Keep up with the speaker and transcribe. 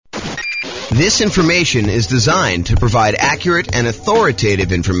This information is designed to provide accurate and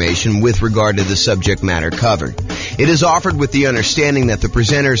authoritative information with regard to the subject matter covered. It is offered with the understanding that the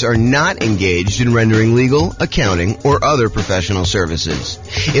presenters are not engaged in rendering legal, accounting, or other professional services.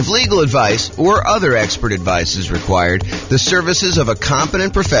 If legal advice or other expert advice is required, the services of a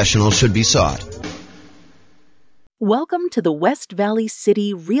competent professional should be sought. Welcome to the West Valley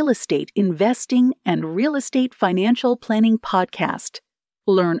City Real Estate Investing and Real Estate Financial Planning Podcast.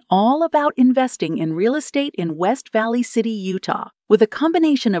 Learn all about investing in real estate in West Valley City, Utah, with a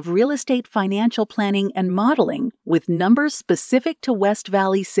combination of real estate financial planning and modeling with numbers specific to West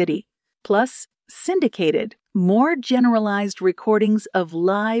Valley City, plus syndicated, more generalized recordings of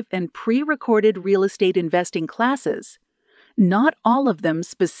live and pre-recorded real estate investing classes, not all of them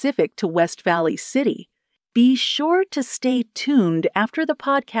specific to West Valley City. Be sure to stay tuned after the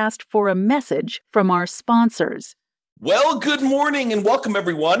podcast for a message from our sponsors. Well, good morning and welcome,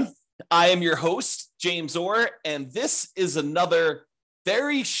 everyone. I am your host, James Orr, and this is another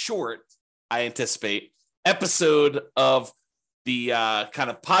very short, I anticipate, episode of the kind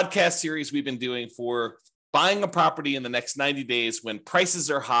of podcast series we've been doing for buying a property in the next 90 days when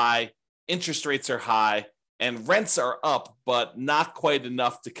prices are high, interest rates are high, and rents are up, but not quite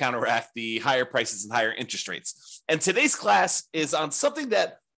enough to counteract the higher prices and higher interest rates. And today's class is on something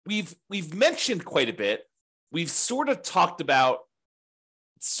that we've mentioned quite a bit. We've sort of talked about,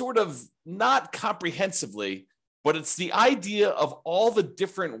 sort of not comprehensively, but it's the idea of all the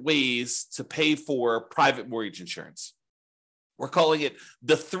different ways to pay for private mortgage insurance. We're calling it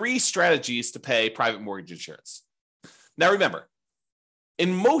the 3 strategies to pay private mortgage insurance. Now, remember,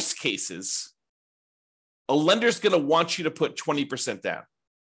 in most cases, a lender's going to want you to put 20% down.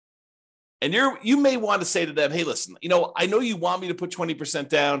 And you may want to say to them, hey, listen, I know you want me to put 20%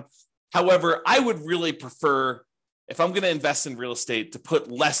 down. However, I would really prefer, if I'm going to invest in real estate, to put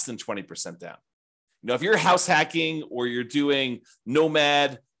less than 20% down. If you're house hacking or you're doing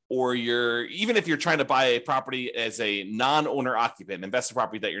nomad, or even if you're trying to buy a property as a non-owner occupant, invest in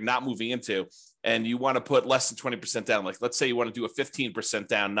property that you're not moving into, and you want to put less than 20% down, like let's say you want to do a 15%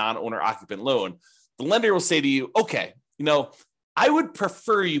 down non-owner occupant loan, the lender will say to you, okay, I would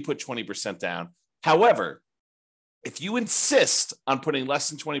prefer you put 20% down. However, if you insist on putting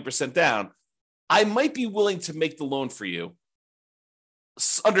less than 20% down, I might be willing to make the loan for you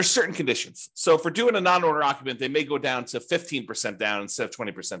under certain conditions. So for doing a non-owner occupant, they may go down to 15% down instead of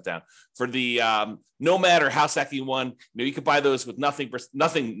 20% down. For the nomad or house hacking one, you could buy those with nothing,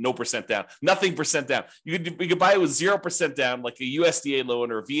 no percent down, nothing percent down. You could buy it with 0% down, like a USDA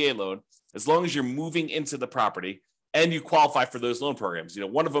loan or a VA loan, as long as you're moving into the property. And you qualify for those loan programs.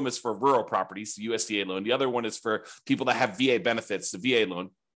 One of them is for rural properties, the USDA loan. The other one is for people that have VA benefits, the VA loan.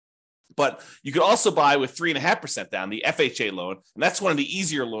 But you could also buy with 3.5% down, the FHA loan. And that's one of the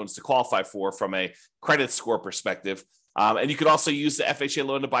easier loans to qualify for from a credit score perspective. And you could also use the FHA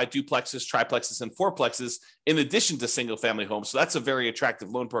loan to buy duplexes, triplexes, and fourplexes in addition to single family homes. So that's a very attractive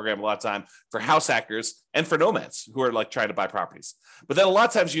loan program a lot of time for house hackers and for nomads who are like trying to buy properties. But then a lot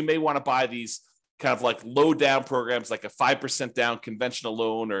of times you may want to buy these kind of like low down programs, like a 5% down conventional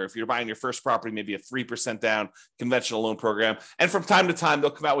loan, or if you're buying your first property, maybe a 3% down conventional loan program. And from time to time,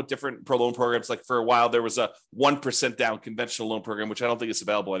 they'll come out with different loan programs. Like for a while, there was a 1% down conventional loan program, which I don't think is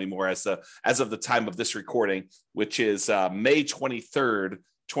available anymore as of the time of this recording, which is May 23rd,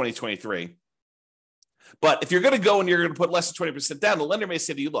 2023. But if you're going to go and you're going to put less than 20% down, the lender may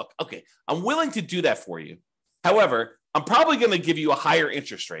say to you, look, okay, I'm willing to do that for you. However, I'm probably going to give you a higher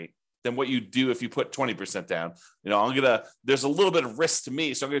interest rate than what you do if you put 20% down. There's a little bit of risk to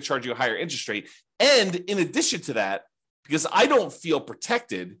me, so I'm going to charge you a higher interest rate. And in addition to that, because I don't feel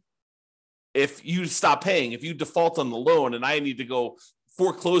protected if you stop paying, if you default on the loan and I need to go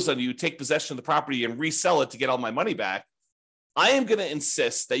foreclose on you, take possession of the property and resell it to get all my money back, I am going to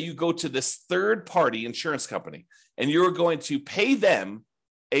insist that you go to this third-party insurance company and you're going to pay them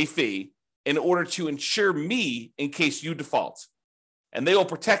a fee in order to insure me in case you default. And they will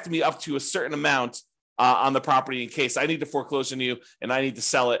protect me up to a certain amount on the property in case I need to foreclose on you and I need to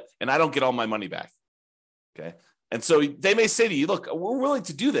sell it and I don't get all my money back. Okay. And so they may say to you, look, we're willing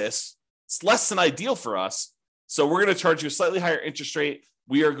to do this. It's less than ideal for us. So we're going to charge you a slightly higher interest rate.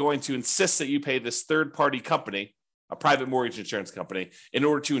 We are going to insist that you pay this third-party company, a private mortgage insurance company, in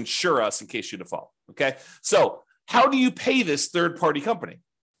order to insure us in case you default. Okay. So how do you pay this third-party company?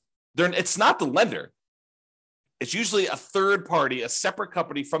 It's not the lender. It's usually a third party, a separate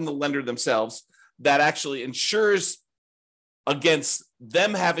company from the lender themselves that actually insures against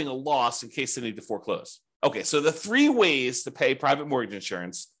them having a loss in case they need to foreclose. Okay, so the 3 ways to pay private mortgage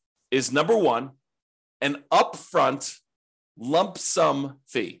insurance is, number 1, an upfront lump sum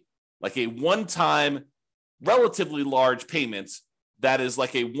fee. like a one-time, relatively large payment that is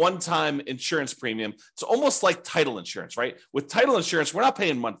like a one-time insurance premium. It's almost like title insurance, right? With title insurance, we're not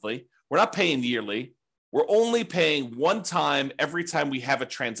paying monthly. We're not paying yearly. We're only paying one time every time we have a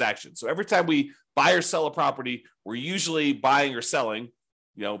transaction. So every time we buy or sell a property, we're usually buying or selling,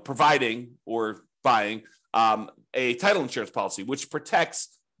 providing or buying a title insurance policy, which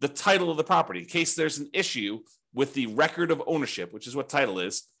protects the title of the property in case there's an issue with the record of ownership, which is what title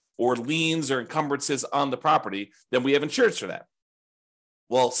is, or liens or encumbrances on the property, then we have insurance for that.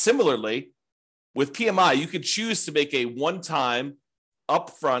 Well, similarly, with PMI, you could choose to make a one-time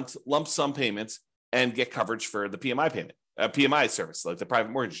upfront lump sum payment and get coverage for the PMI payment, PMI service, like the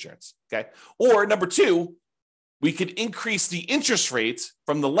private mortgage insurance, okay? Or number two, we could increase the interest rate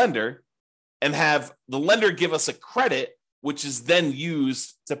from the lender and have the lender give us a credit, which is then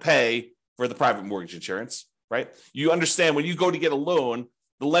used to pay for the private mortgage insurance, right? You understand when you go to get a loan,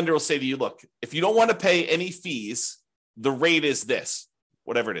 the lender will say to you, look, if you don't want to pay any fees, the rate is this,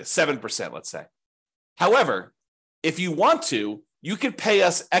 whatever it is, 7%, let's say. However, if you want to, you could pay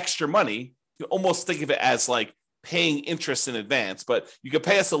us extra money. You almost think of it as like paying interest in advance, but you could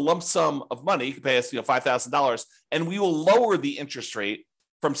pay us a lump sum of money. You could pay us, $5,000, and we will lower the interest rate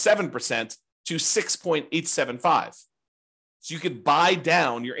from 7% to 6.875. So you could buy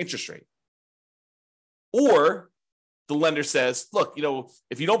down your interest rate. Or the lender says, look,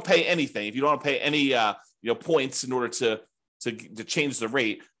 if you don't pay anything, if you don't want to pay any, points in order to change the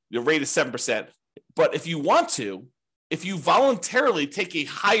rate is 7%. But if you want to, if you voluntarily take a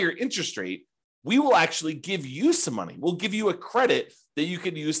higher interest rate, we will actually give you some money. We'll give you a credit that you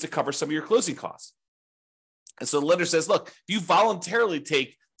can use to cover some of your closing costs. And so the lender says, look, if you voluntarily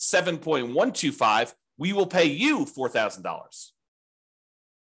take 7.125, we will pay you $4,000.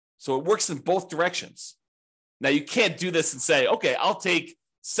 So it works in both directions. Now, you can't do this and say, okay, I'll take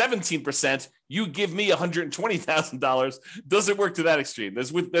 17%, you give me $120,000. Doesn't work to that extreme.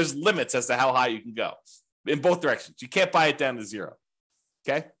 There's limits as to how high you can go in both directions. You can't buy it down to zero,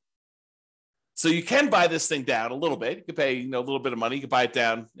 okay? So you can buy this thing down a little bit. You can pay a little bit of money. You can buy it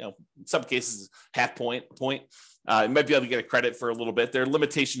down, in some cases, half point. You might be able to get a credit for a little bit. There are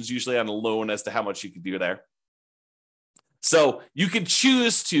limitations usually on a loan as to how much you can do there. So you can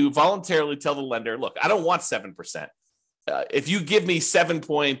choose to voluntarily tell the lender, look, I don't want 7%. If you give me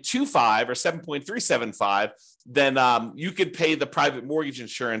 7.25 or 7.375, then you could pay the private mortgage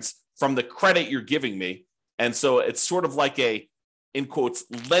insurance from the credit you're giving me. And so it's sort of like a, in quotes,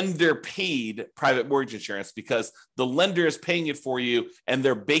 lender paid private mortgage insurance because the lender is paying it for you and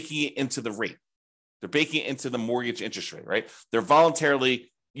they're baking it into the rate. They're baking it into the mortgage interest rate, right? You're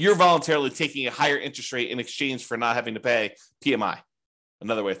voluntarily taking a higher interest rate in exchange for not having to pay PMI.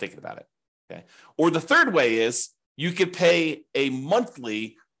 Another way of thinking about it. Okay. Or the third way is you could pay a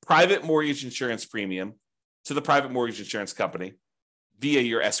monthly private mortgage insurance premium to the private mortgage insurance company via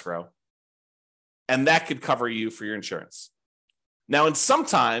your escrow, and that could cover you for your insurance. Now, and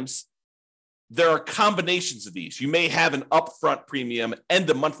sometimes there are combinations of these. You may have an upfront premium and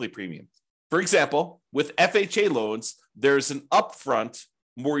a monthly premium. For example, with FHA loans, there's an upfront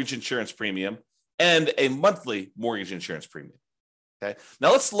mortgage insurance premium and a monthly mortgage insurance premium. Okay.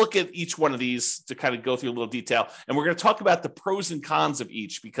 Now let's look at each one of these to kind of go through a little detail. And we're going to talk about the pros and cons of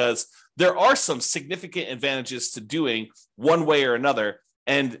each because there are some significant advantages to doing one way or another.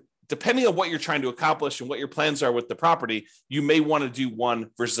 And depending on what you're trying to accomplish and what your plans are with the property, you may want to do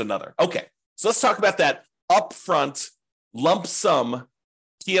one versus another. Okay. So let's talk about that upfront lump sum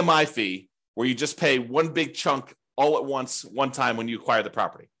PMI fee where you just pay one big chunk all at once, one time when you acquire the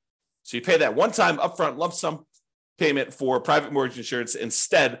property. So you pay that one time upfront lump sum payment for private mortgage insurance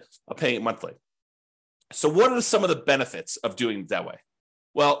instead of paying it monthly. So what are some of the benefits of doing it that way?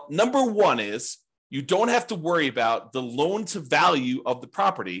 Well, number one is you don't have to worry about the loan to value of the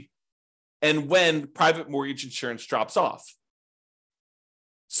property and when private mortgage insurance drops off.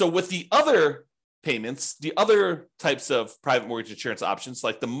 So with the other payments, the other types of private mortgage insurance options,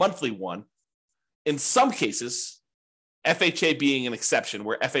 like the monthly one, in some cases, FHA being an exception,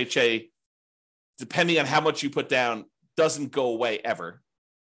 where FHA, depending on how much you put down, doesn't go away ever.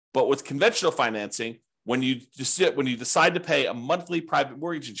 But with conventional financing, when you decide to pay a monthly private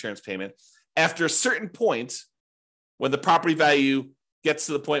mortgage insurance payment, after a certain point, when the property value gets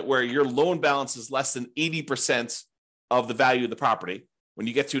to the point where your loan balance is less than 80% of the value of the property, when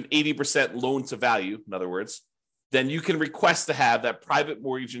you get to an 80% loan to value, in other words, then you can request to have that private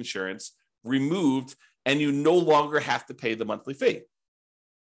mortgage insurance removed and you no longer have to pay the monthly fee.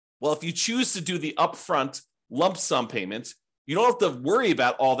 Well, if you choose to do the upfront lump sum payment, you don't have to worry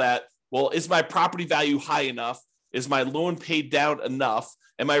about all that. Well, is my property value high enough Is my loan paid down enough?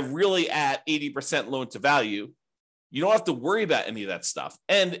 Am I really at 80% loan to value? You don't have to worry about any of that stuff.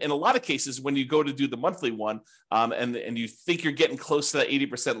 And in a lot of cases, when you go to do the monthly one and you think you're getting close to that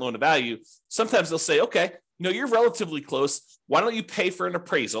 80% loan to value, sometimes they'll say, okay, you're relatively close. Why don't you pay for an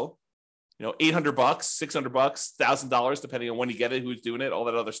appraisal? $800, $600, $1,000, depending on when you get it, who's doing it, all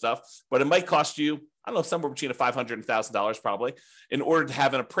that other stuff. But it might cost you, I don't know, somewhere between $500 and $1,000 probably in order to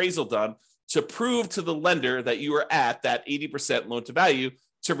have an appraisal done to prove to the lender that you are at that 80% loan to value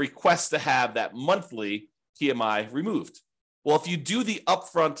to request to have that monthly PMI removed. Well, if you do the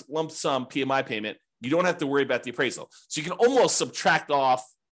upfront lump sum PMI payment, you don't have to worry about the appraisal. So you can almost subtract off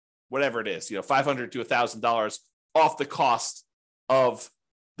whatever it is, $500 to $1,000 off the cost of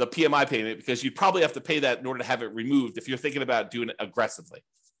the PMI payment, because you probably have to pay that in order to have it removed if you're thinking about doing it aggressively.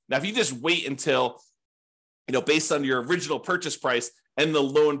 Now, if you just wait until, based on your original purchase price and the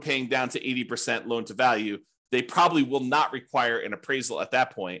loan paying down to 80% loan to value, they probably will not require an appraisal at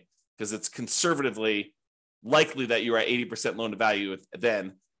that point because it's conservatively likely that you're at 80% loan to value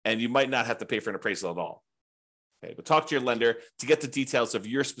then, and you might not have to pay for an appraisal at all. Okay, but talk to your lender to get the details of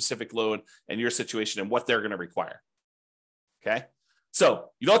your specific loan and your situation and what they're going to require. Okay, so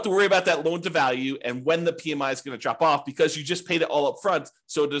you don't have to worry about that loan to value and when the PMI is going to drop off because you just paid it all up front,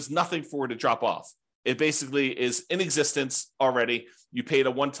 so there's nothing for it to drop off. It basically is in existence already. You paid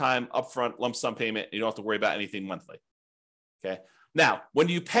a one-time upfront lump sum payment. You don't have to worry about anything monthly. Okay, now when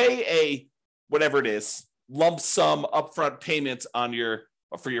you pay a whatever it is, lump sum upfront payment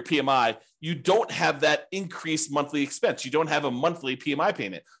for your PMI, you don't have that increased monthly expense. You don't have a monthly PMI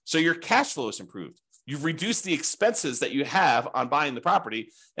payment. So your cash flow is improved. You've reduced the expenses that you have on buying the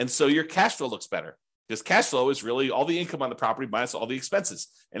property. And so your cash flow looks better because cash flow is really all the income on the property minus all the expenses.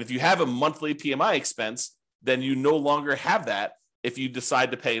 And if you have a monthly PMI expense, then you no longer have that if you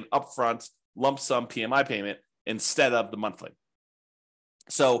decide to pay an upfront lump sum PMI payment instead of the monthly.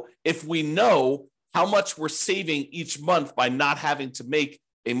 So if we know how much we're saving each month by not having to make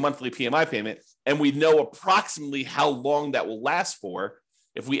a monthly PMI payment, and we know approximately how long that will last for,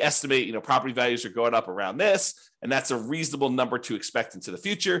 if we estimate, property values are going up around this, and that's a reasonable number to expect into the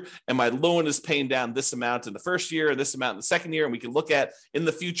future, and my loan is paying down this amount in the first year, this amount in the second year, and we can look at in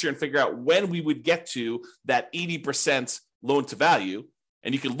the future and figure out when we would get to that 80% loan to value.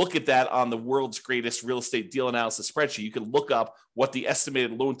 And you can look at that on the world's greatest real estate deal analysis spreadsheet. You can look up what the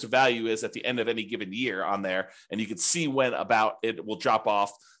estimated loan to value is at the end of any given year on there. And you can see when about it will drop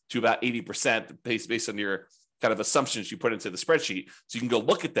off to about 80% based on your kind of assumptions you put into the spreadsheet. So you can go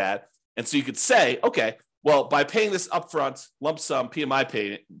look at that. And so you could say, okay, well, by paying this upfront lump sum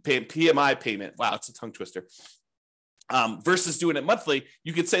PMI payment, wow, it's a tongue twister, versus doing it monthly,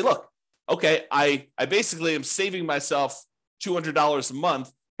 you could say, look, okay, I basically am saving myself $200 a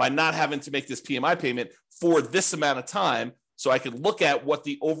month by not having to make this PMI payment for this amount of time. So I could look at what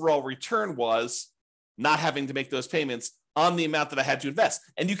the overall return was, not having to make those payments on the amount that I had to invest.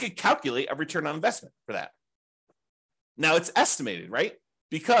 And you could calculate a return on investment for that. Now it's estimated, right?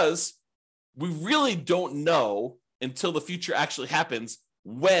 Because we really don't know until the future actually happens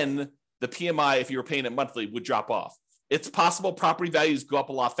when the PMI, if you were paying it monthly, would drop off. It's possible property values go up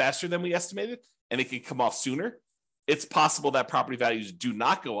a lot faster than we estimated, and it can come off sooner. It's possible that property values do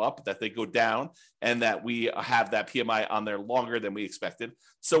not go up, that they go down, and that we have that PMI on there longer than we expected.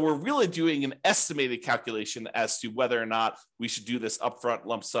 So we're really doing an estimated calculation as to whether or not we should do this upfront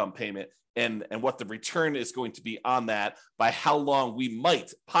lump sum payment and what the return is going to be on that by how long we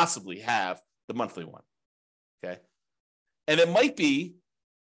might possibly have the monthly one. Okay. And it might be,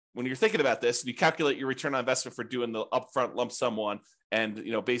 when you're thinking about this, you calculate your return on investment for doing the upfront lump sum one, and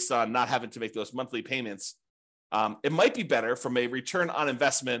based on not having to make those monthly payments, it might be better from a return on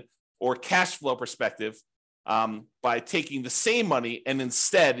investment or cash flow perspective by taking the same money and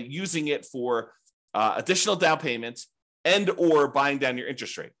instead using it for additional down payments and or buying down your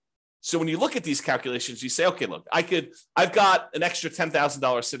interest rate. So when you look at these calculations, you say, okay, look, I've got an extra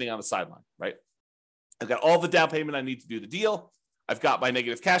 $10,000 sitting on the sideline, right? I've got all the down payment I need to do the deal. I've got my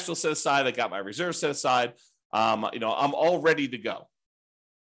negative cash flow set aside. I got my reserves set aside. I'm all ready to go.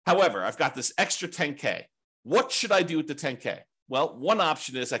 However, I've got this extra 10K. What should I do with the 10K? Well, one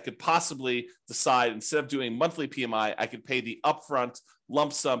option is I could possibly decide, instead of doing monthly PMI, I could pay the upfront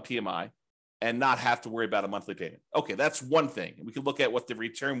lump sum PMI and not have to worry about a monthly payment. Okay, that's one thing. We could look at what the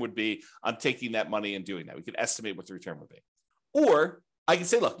return would be on taking that money and doing that. We could estimate what the return would be. Or I could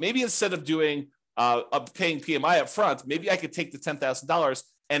say, look, maybe instead of doing paying PMI up front, maybe I could take the $10,000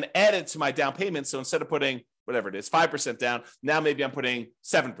 and add it to my down payment. So instead of putting whatever it is, 5% down, now maybe I'm putting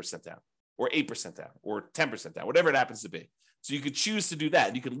 7% down or 8% down or 10% down, whatever it happens to be. So you could choose to do that.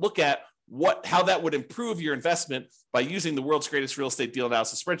 And you can look at how that would improve your investment by using the world's greatest real estate deal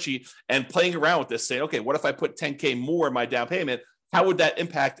analysis spreadsheet and playing around with this, saying, okay, what if I put 10K more in my down payment? How would that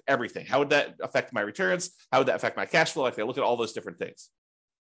impact everything? How would that affect my returns? How would that affect my cash flow? Like, I look at all those different things.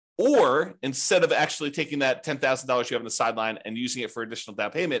 Or instead of actually taking that $10,000 you have on the sideline and using it for additional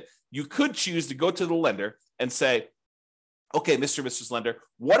down payment, you could choose to go to the lender and say, okay, Mr. and Mrs. Lender,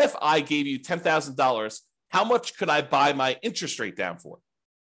 what if I gave you $10,000? How much could I buy my interest rate down for?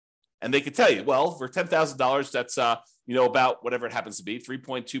 And they could tell you, well, for $10,000, that's about whatever it happens to be,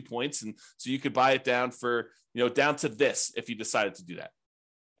 3.2 points. And so you could buy it down for, down to this if you decided to do that.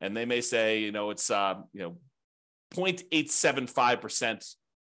 And they may say, it's 0.875%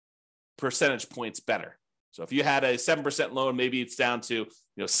 percentage points better. So if you had a 7% loan, maybe it's down to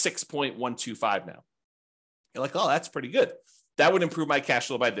 6.125 now. You're like, oh, that's pretty good. That would improve my cash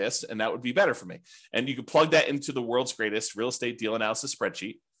flow by this, and that would be better for me. And you could plug that into the world's greatest real estate deal analysis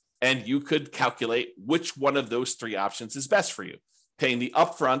spreadsheet, and you could calculate which one of those three options is best for you. Paying the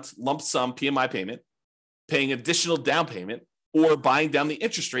upfront lump sum PMI payment, paying additional down payment, or buying down the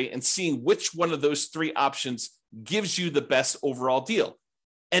interest rate and seeing which one of those three options gives you the best overall deal.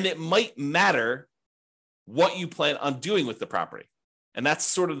 And it might matter what you plan on doing with the property. And that's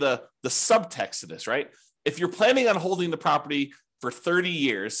sort of the subtext of this, right? If you're planning on holding the property for 30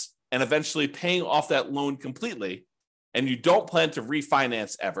 years and eventually paying off that loan completely, and you don't plan to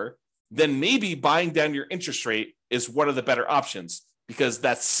refinance ever, then maybe buying down your interest rate is one of the better options because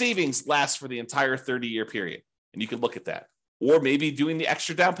that savings lasts for the entire 30-year period. And you can look at that. Or maybe doing the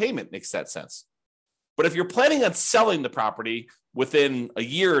extra down payment makes that sense. But if you're planning on selling the property within a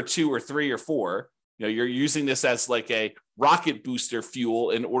year or two or three or four, you're using this as like a rocket booster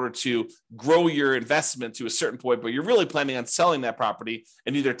fuel in order to grow your investment to a certain point, but you're really planning on selling that property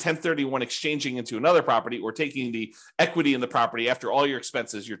and either 1031 exchanging into another property or taking the equity in the property after all your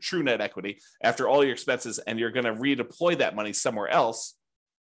expenses, your true net equity, after all your expenses, and you're going to redeploy that money somewhere else,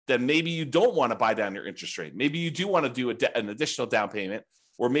 then maybe you don't want to buy down your interest rate. Maybe you do want to do an additional down payment,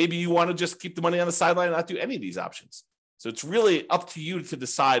 or maybe you want to just keep the money on the sideline and not do any of these options. So it's really up to you to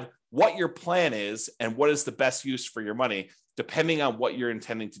decide what your plan is and what is the best use for your money, depending on what you're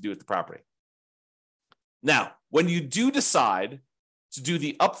intending to do with the property. Now, when you do decide to do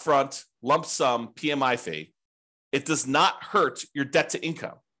the upfront lump sum PMI fee, it does not hurt your debt to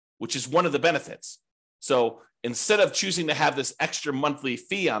income, which is one of the benefits. So instead of choosing to have this extra monthly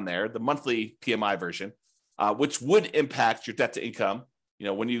fee on there, the monthly PMI version, which would impact your debt to income,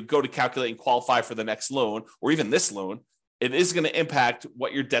 when you go to calculate and qualify for the next loan or even this loan, it is going to impact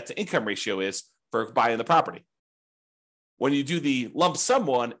what your debt to income ratio is for buying the property. When you do the lump sum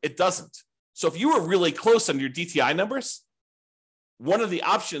one, it doesn't. So if you were really close on your DTI numbers, one of the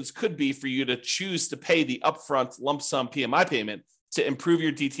options could be for you to choose to pay the upfront lump sum PMI payment to improve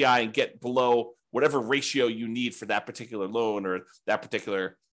your DTI and get below whatever ratio you need for that particular loan or that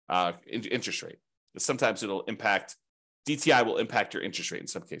particular interest rate. But sometimes DTI will impact your interest rate in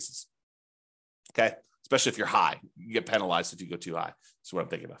some cases. Okay. Especially if you're high, you get penalized if you go too high. That's what I'm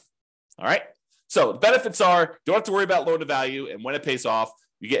thinking of. All right. So the benefits are, don't have to worry about loan to value. And when it pays off,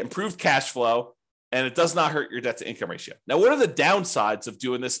 you get improved cash flow and it does not hurt your debt to income ratio. Now, what are the downsides of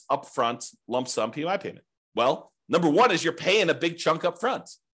doing this upfront lump sum PMI payment? Well, number one is you're paying a big chunk up front.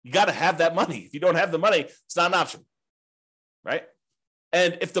 You got to have that money. If you don't have the money, it's not an option, right?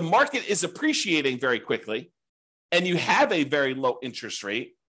 And if the market is appreciating very quickly and you have a very low interest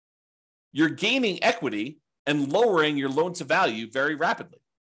rate, you're gaining equity and lowering your loan to value very rapidly,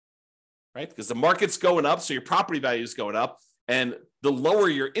 right? Because the market's going up, so your property value is going up, and the lower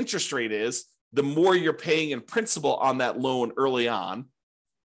your interest rate is, the more you're paying in principal on that loan early on.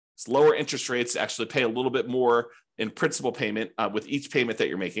 It's lower interest rates actually pay a little bit more in principal payment with each payment that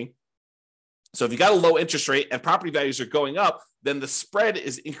you're making. So if you got a low interest rate and property values are going up, then the spread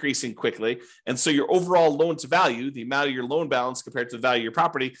is increasing quickly. And so your overall loan to value, the amount of your loan balance compared to the value of your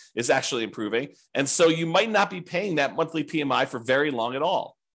property, is actually improving. And so you might not be paying that monthly PMI for very long at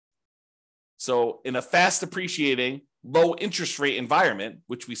all. So in a fast appreciating, low interest rate environment,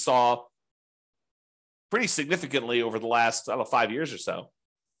 which we saw pretty significantly over the last, 5 years or so,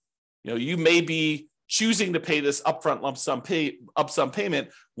 you may be choosing to pay this upfront lump sum payment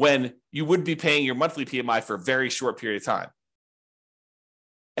when you would be paying your monthly PMI for a very short period of time.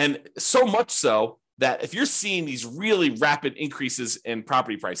 And so much so that if you're seeing these really rapid increases in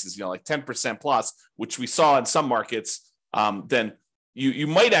property prices, like 10% plus, which we saw in some markets, then you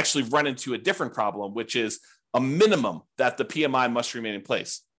might actually run into a different problem, which is a minimum that the PMI must remain in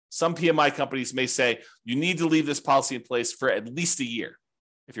place. Some PMI companies may say you need to leave this policy in place for at least a year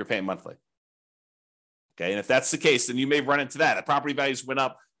if you're paying monthly. Okay, and if that's the case, then you may run into that. The property values went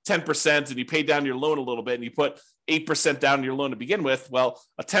up 10% and you pay down your loan a little bit and you put 8% down your loan to begin with, well,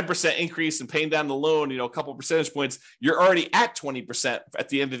 a 10% increase in paying down the loan, a couple percentage points, you're already at 20% at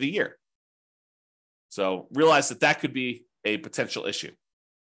the end of the year. So realize that could be a potential issue.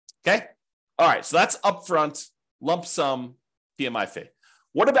 Okay. All right. So that's upfront lump sum PMI fee.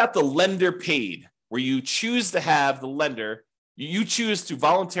 What about the lender paid, where you choose to have the lender, you choose to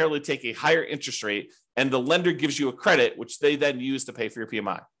voluntarily take a higher interest rate and the lender gives you a credit, which they then use to pay for your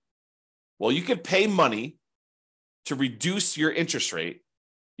PMI? Well, you could pay money to reduce your interest rate.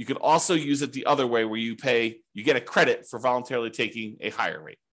 You could also use it the other way, where you get a credit for voluntarily taking a higher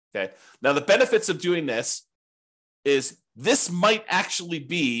rate. Okay. Now, the benefits of doing this is this might actually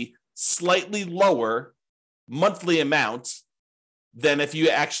be slightly lower monthly amount than if you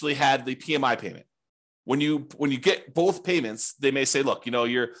actually had the PMI payment. When you get both payments, they may say, look,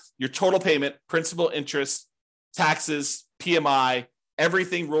 your total payment, principal, interest, taxes, PMI,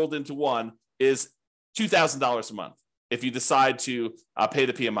 everything rolled into one is $2,000 a month if you decide to pay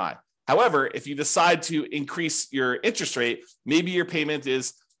the PMI. However, if you decide to increase your interest rate, maybe your payment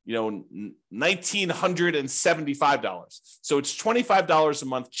is $1,975. So it's $25 a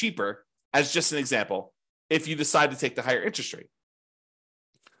month cheaper, as just an example, if you decide to take the higher interest rate.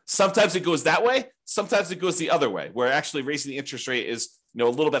 Sometimes it goes that way. Sometimes it goes the other way, where actually raising the interest rate is a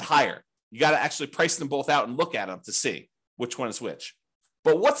little bit higher. You got to actually price them both out and look at them to see which one is which.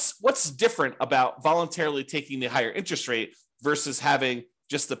 But what's different about voluntarily taking the higher interest rate versus having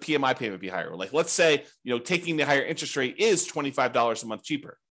just the PMI payment be higher? Like, let's say, taking the higher interest rate is $25 a month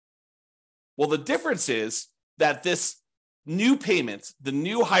cheaper. Well, the difference is that this new payment, the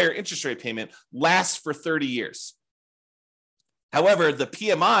new higher interest rate payment, lasts for 30 years. However, the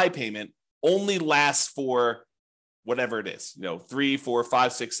PMI payment only lasts for whatever it is, 3, 4,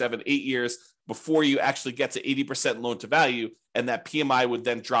 5, 6, 7, 8 years before you actually get to 80% loan to value. And that PMI would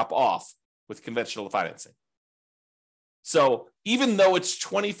then drop off with conventional financing. So even though it's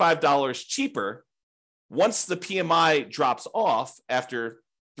 $25 cheaper, once the PMI drops off after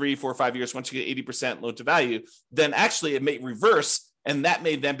 3, 4, 5 years, once you get 80% loan to value, then actually it may reverse, and that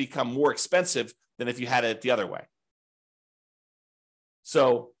may then become more expensive than if you had it the other way.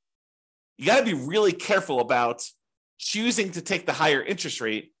 So you got to be really careful about choosing to take the higher interest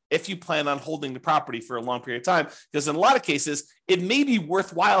rate if you plan on holding the property for a long period of time, because in a lot of cases, it may be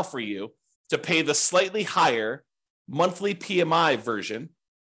worthwhile for you to pay the slightly higher monthly PMI version,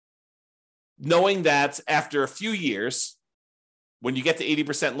 knowing that after a few years, when you get to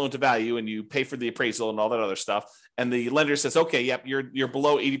 80% loan to value and you pay for the appraisal and all that other stuff, and the lender says, okay, yep, you're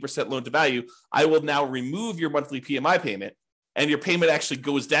below 80% loan to value, I will now remove your monthly PMI payment, and your payment actually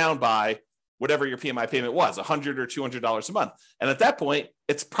goes down by whatever your PMI payment was, $100 or $200 a month. And at that point,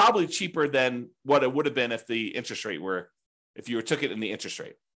 it's probably cheaper than what it would have been if the interest rate if you took it in the interest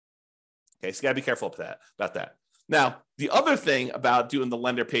rate. Okay, so you got to be careful about that. Now, the other thing about doing the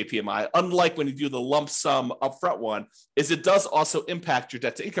lender pay PMI, unlike when you do the lump sum upfront one, is it does also impact your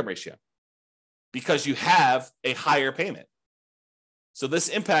debt to income ratio because you have a higher payment. So this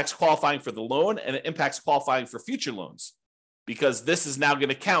impacts qualifying for the loan, and it impacts qualifying for future loans, because this is now going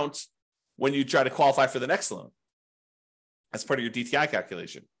to count when you try to qualify for the next loan as part of your DTI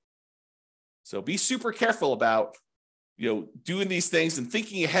calculation. So be super careful about, doing these things and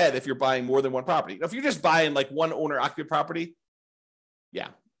thinking ahead if you're buying more than one property. Now, if you're just buying like one owner occupied property, yeah,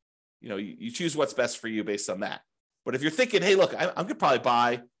 you choose what's best for you based on that. But if you're thinking, hey, look, I'm going to probably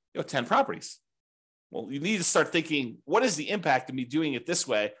buy 10 properties. Well, you need to start thinking, what is the impact of me doing it this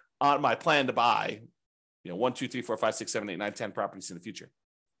way on my plan to buy 1, 2, 3, 4, 5, 6, 7, 8, 9, 10 properties in the future?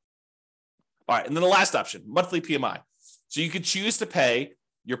 All right. And then the last option, monthly PMI. So you could choose to pay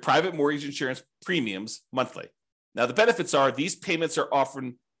your private mortgage insurance premiums monthly. Now, the benefits are these payments are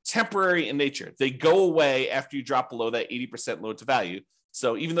often temporary in nature. They go away after you drop below that 80% loan to value.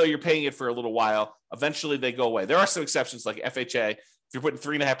 So even though you're paying it for a little while, eventually they go away. There are some exceptions like FHA. If you're putting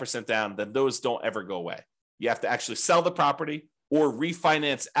 3.5% down, then those don't ever go away. You have to actually sell the property or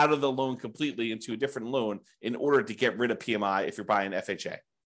refinance out of the loan completely into a different loan in order to get rid of PMI if you're buying FHA.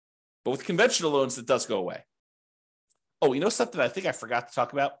 But with conventional loans, it does go away. Oh, something I think I forgot to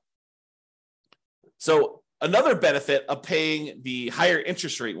talk about? So another benefit of paying the higher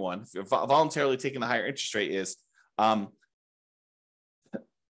interest rate one, if you're voluntarily taking the higher interest rate, is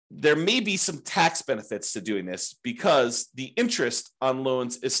there may be some tax benefits to doing this because the interest on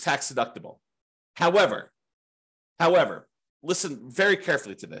loans is tax deductible. However, listen very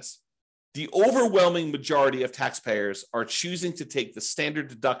carefully to this. The overwhelming majority of taxpayers are choosing to take the standard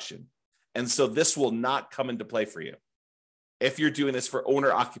deduction, and so this will not come into play for you if you're doing this for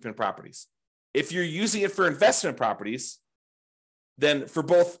owner-occupant properties. If you're using it for investment properties, then for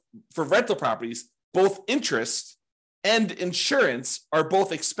rental properties, both interest and insurance are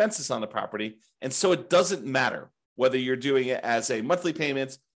both expenses on the property. And so it doesn't matter whether you're doing it as a monthly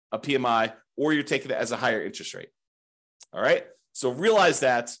payment, a PMI, or you're taking it as a higher interest rate. All right. So realize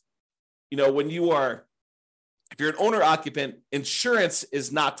that, if you're an owner occupant, insurance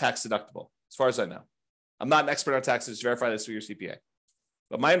is not tax deductible, as far as I know. I'm not an expert on taxes. Verify this with your CPA.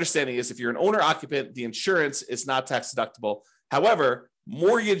 But my understanding is if you're an owner occupant, the insurance is not tax deductible. However,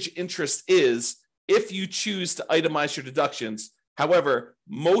 mortgage interest is if you choose to itemize your deductions. However,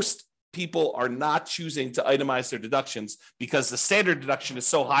 most people are not choosing to itemize their deductions because the standard deduction is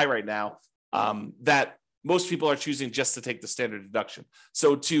so high right now that most people are choosing just to take the standard deduction.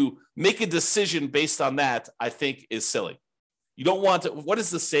 So to make a decision based on that, I think is silly. You don't want to, what is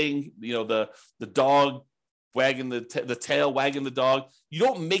the saying? The dog wagging the tail wagging the dog. You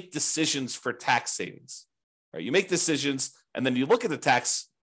don't make decisions for tax savings, right? You make decisions and then you look at the tax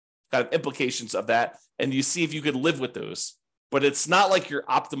kind of implications of that and you see if you could live with those. But it's not like you're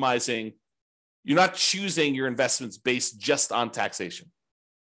optimizing. You're not choosing your investments based just on taxation.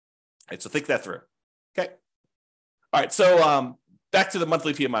 All right, so think that through. Okay. All right. So back to the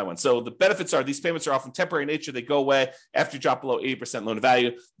monthly PMI one. So the benefits are these payments are often temporary in nature. They go away after you drop below 80% loan to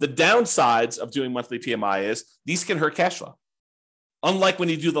value. The downsides of doing monthly PMI is these can hurt cash flow. Unlike when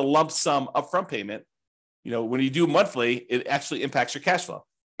you do the lump sum upfront payment, when you do monthly, it actually impacts your cash flow.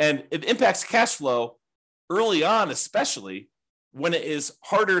 And it impacts cash flow early on, especially when it is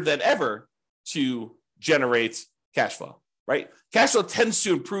harder than ever to generate cash flow, right? Cash flow tends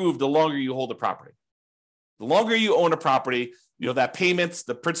to improve the longer you hold a property. The longer you own a property, that payment,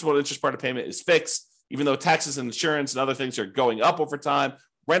 the principal and interest part of payment is fixed, even though taxes and insurance and other things are going up over time.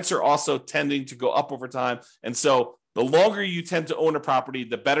 Rents are also tending to go up over time. And so the longer you tend to own a property,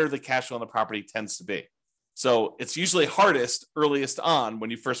 the better the cash flow on the property tends to be. So it's usually hardest earliest on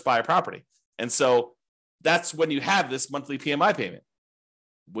when you first buy a property. And so that's when you have this monthly PMI payment,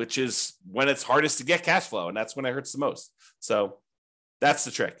 which is when it's hardest to get cash flow. And that's when it hurts the most. So that's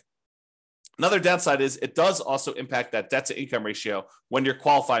the trick. Another downside is it does also impact that debt to income ratio when you're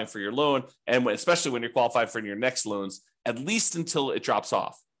qualifying for your loan, and especially when you're qualifying for your next loans, at least until it drops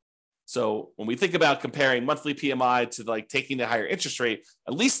off. So when we think about comparing monthly PMI to taking the higher interest rate,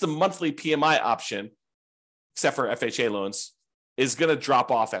 at least the monthly PMI option, except for FHA loans, is going to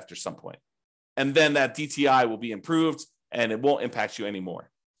drop off after some point. And then that DTI will be improved and it won't impact you anymore.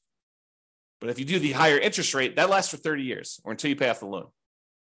 But if you do the higher interest rate, that lasts for 30 years or until you pay off the loan.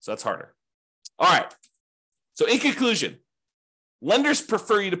 So that's harder. All right. So in conclusion, lenders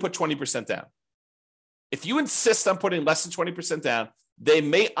prefer you to put 20% down. If you insist on putting less than 20% down, they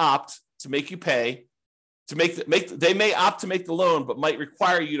may opt to make you pay they may opt to make the loan, but might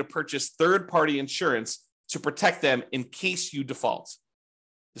require you to purchase third-party insurance to protect them in case you default.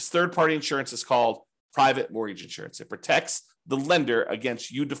 This third-party insurance is called private mortgage insurance. It protects the lender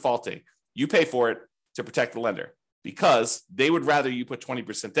against you defaulting. You pay for it to protect the lender because they would rather you put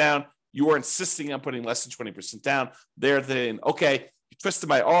 20% down. You are insisting on putting less than 20% down. They're saying, okay, you twisted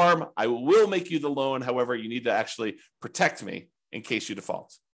my arm. I will make you the loan. However, you need to actually protect me in case you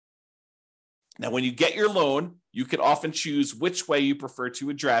default. Now, when you get your loan, you can often choose which way you prefer to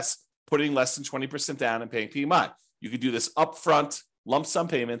address putting less than 20% down and paying PMI. You could do this upfront lump sum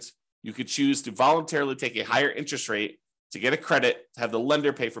payments. You could choose to voluntarily take a higher interest rate to get a credit to have the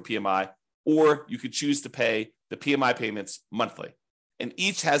lender pay for PMI, or you could choose to pay the PMI payments monthly. And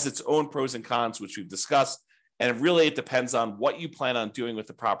each has its own pros and cons, which we've discussed. And really, it depends on what you plan on doing with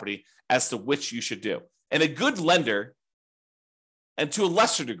the property as to which you should do. And a good lender, and to a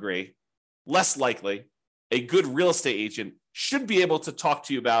lesser degree, less likely, a good real estate agent should be able to talk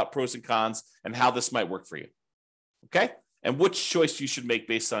to you about pros and cons and how this might work for you. Okay? And which choice you should make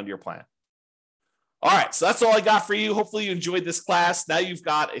based on your plan. All right, so that's all I got for you. Hopefully you enjoyed this class. Now you've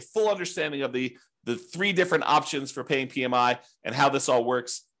got a full understanding of the three different options for paying PMI and how this all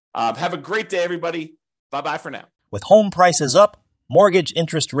works. Have a great day, everybody. Bye-bye for now. With home prices up, mortgage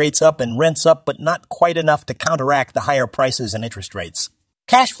interest rates up, and rents up, but not quite enough to counteract the higher prices and interest rates.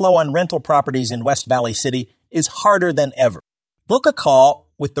 Cash flow on rental properties in West Valley City is harder than ever. Book a call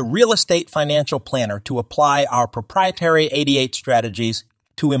with the Real Estate Financial Planner to apply our proprietary 88 strategies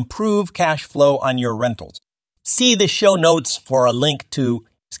to improve cash flow on your rentals. See the show notes for a link to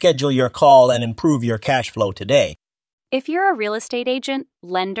schedule your call and improve your cash flow today. If you're a real estate agent,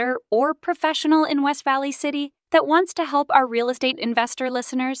 lender, or professional in West Valley City that wants to help our real estate investor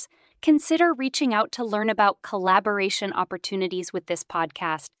listeners, consider reaching out to learn about collaboration opportunities with this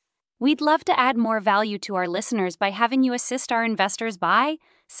podcast. We'd love to add more value to our listeners by having you assist our investors buy,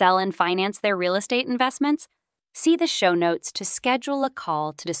 sell, and finance their real estate investments. See the show notes to schedule a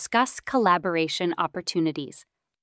call to discuss collaboration opportunities.